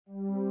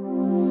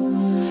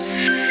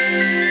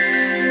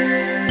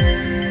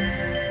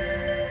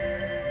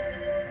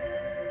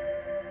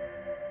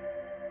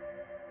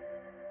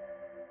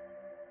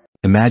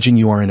Imagine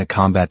you are in a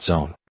combat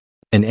zone.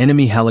 An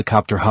enemy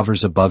helicopter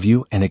hovers above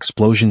you and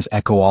explosions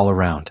echo all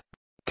around.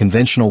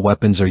 Conventional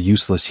weapons are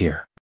useless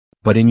here.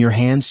 But in your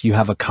hands you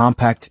have a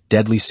compact,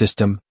 deadly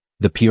system,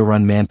 the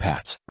PIORUN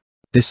Manpads.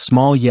 This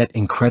small yet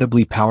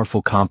incredibly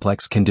powerful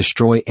complex can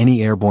destroy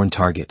any airborne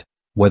target,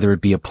 whether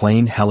it be a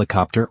plane,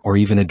 helicopter, or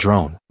even a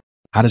drone.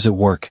 How does it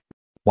work?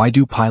 Why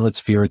do pilots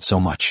fear it so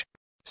much?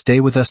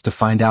 Stay with us to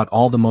find out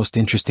all the most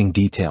interesting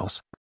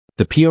details.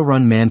 The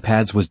PIORUN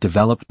Manpads was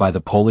developed by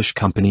the Polish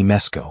company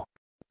MESKO.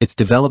 Its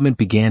development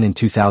began in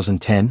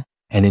 2010,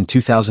 and in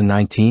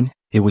 2019,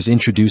 it was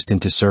introduced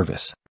into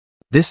service.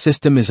 This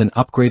system is an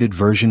upgraded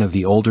version of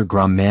the older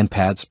GROM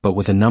Manpads but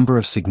with a number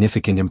of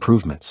significant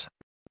improvements.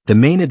 The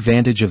main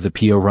advantage of the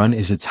PIORUN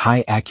is its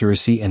high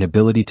accuracy and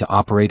ability to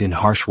operate in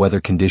harsh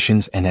weather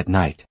conditions and at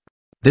night.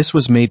 This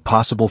was made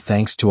possible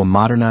thanks to a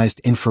modernized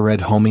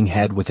infrared homing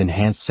head with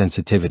enhanced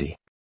sensitivity.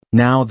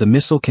 Now, the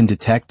missile can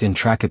detect and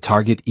track a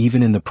target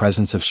even in the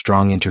presence of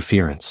strong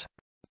interference.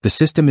 The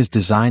system is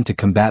designed to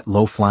combat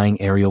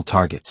low-flying aerial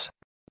targets.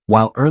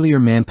 While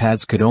earlier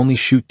Manpads could only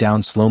shoot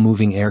down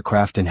slow-moving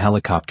aircraft and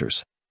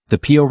helicopters, the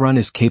PIORUN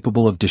is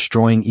capable of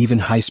destroying even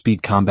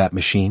high-speed combat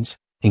machines,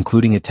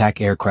 including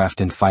attack aircraft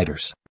and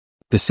fighters.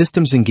 The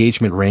system's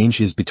engagement range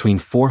is between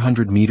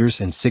 400 meters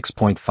and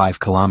 6.5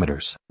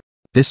 kilometers.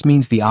 This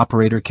means the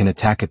operator can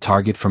attack a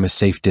target from a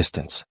safe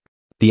distance.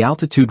 The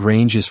altitude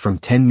range is from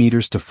 10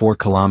 meters to 4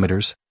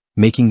 kilometers,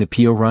 making the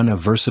PIORUN a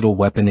versatile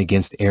weapon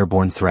against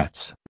airborne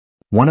threats.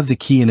 One of the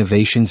key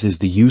innovations is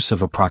the use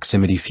of a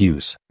proximity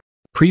fuse.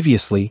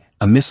 Previously,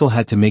 a missile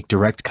had to make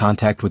direct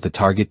contact with the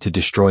target to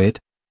destroy it,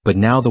 but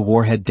now the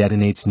warhead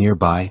detonates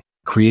nearby,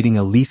 creating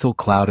a lethal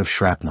cloud of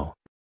shrapnel.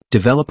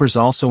 Developers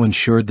also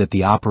ensured that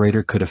the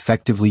operator could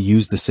effectively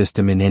use the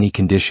system in any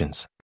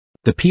conditions.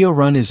 The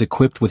PIORUN is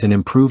equipped with an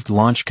improved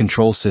launch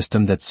control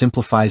system that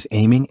simplifies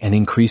aiming and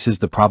increases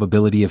the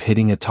probability of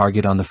hitting a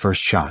target on the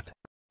first shot.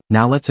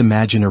 Now let's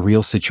imagine a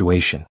real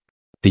situation.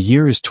 The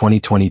year is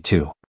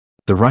 2022.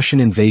 The Russian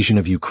invasion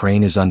of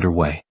Ukraine is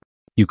underway.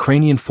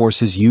 Ukrainian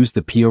forces use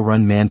the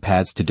PIORUN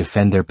Manpads to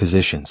defend their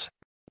positions.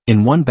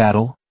 In one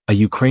battle, a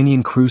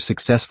Ukrainian crew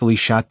successfully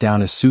shot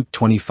down a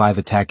Su-25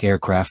 attack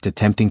aircraft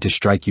attempting to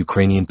strike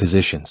Ukrainian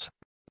positions.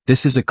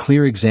 This is a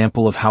clear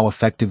example of how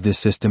effective this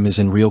system is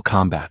in real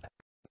combat.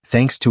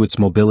 Thanks to its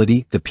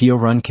mobility, the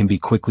PIORUN can be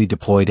quickly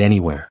deployed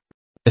anywhere.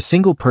 A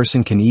single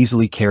person can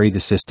easily carry the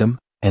system,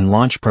 and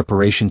launch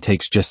preparation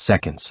takes just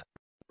seconds.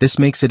 This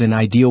makes it an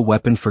ideal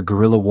weapon for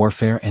guerrilla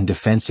warfare and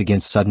defense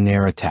against sudden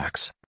air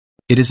attacks.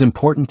 It is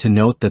important to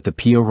note that the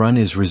PIORUN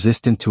is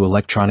resistant to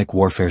electronic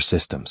warfare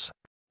systems.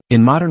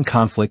 In modern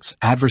conflicts,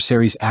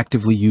 adversaries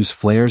actively use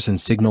flares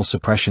and signal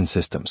suppression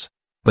systems,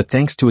 but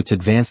thanks to its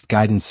advanced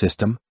guidance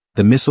system,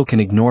 the missile can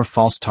ignore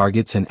false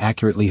targets and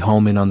accurately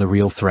home in on the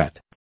real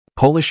threat.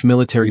 Polish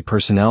military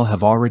personnel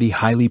have already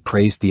highly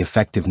praised the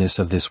effectiveness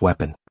of this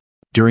weapon.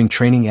 During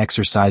training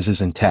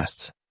exercises and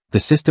tests, the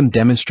system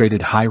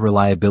demonstrated high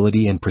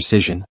reliability and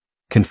precision,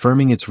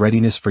 confirming its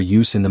readiness for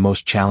use in the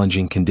most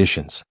challenging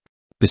conditions.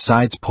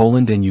 Besides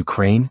Poland and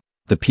Ukraine,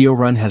 the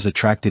PIORUN has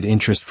attracted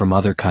interest from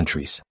other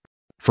countries.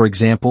 For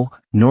example,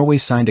 Norway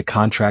signed a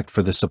contract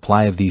for the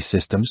supply of these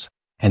systems,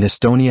 and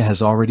Estonia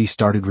has already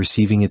started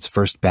receiving its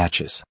first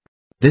batches.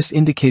 This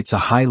indicates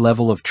a high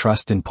level of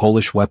trust in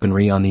Polish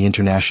weaponry on the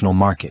international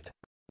market.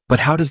 But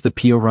how does the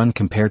PIORUN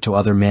compare to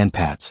other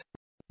Manpads?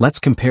 Let's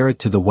compare it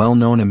to the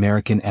well-known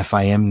American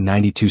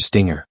FIM-92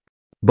 Stinger.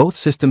 Both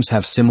systems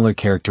have similar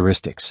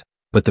characteristics,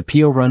 but the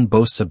PIORUN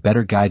boasts a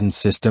better guidance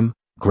system,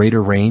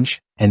 greater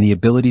range, and the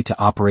ability to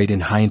operate in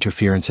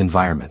high-interference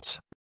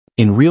environments.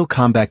 In real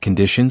combat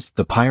conditions,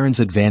 the PIORUN's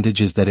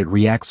advantage is that it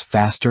reacts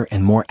faster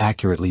and more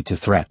accurately to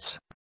threats.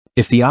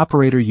 If the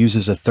operator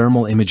uses a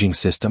thermal imaging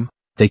system,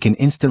 they can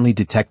instantly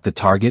detect the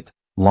target,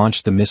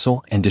 launch the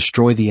missile, and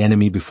destroy the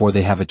enemy before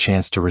they have a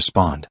chance to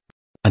respond.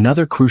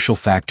 Another crucial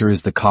factor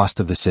is the cost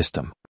of the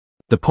system.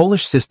 The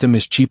Polish system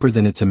is cheaper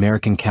than its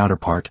American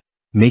counterpart,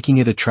 making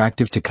it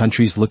attractive to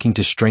countries looking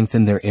to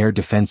strengthen their air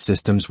defense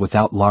systems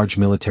without large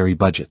military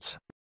budgets.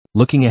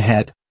 Looking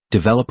ahead,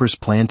 developers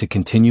plan to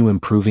continue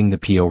improving the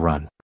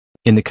PIORUN.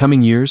 In the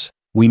coming years,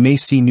 we may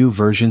see new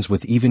versions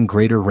with even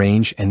greater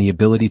range and the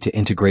ability to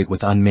integrate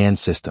with unmanned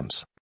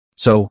systems.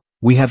 So,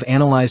 we have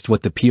analyzed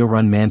what the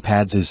PIORUN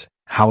Manpads is,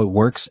 how it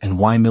works, and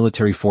why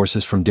military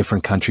forces from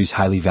different countries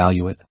highly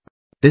value it.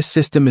 This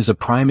system is a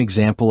prime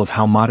example of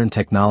how modern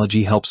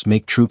technology helps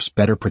make troops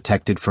better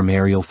protected from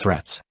aerial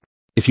threats.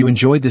 If you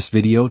enjoyed this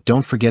video,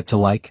 don't forget to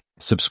like,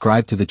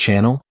 subscribe to the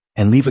channel,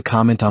 and leave a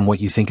comment on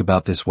what you think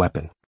about this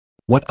weapon.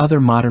 What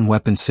other modern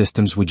weapon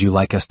systems would you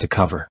like us to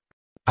cover?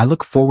 I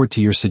look forward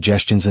to your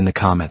suggestions in the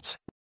comments.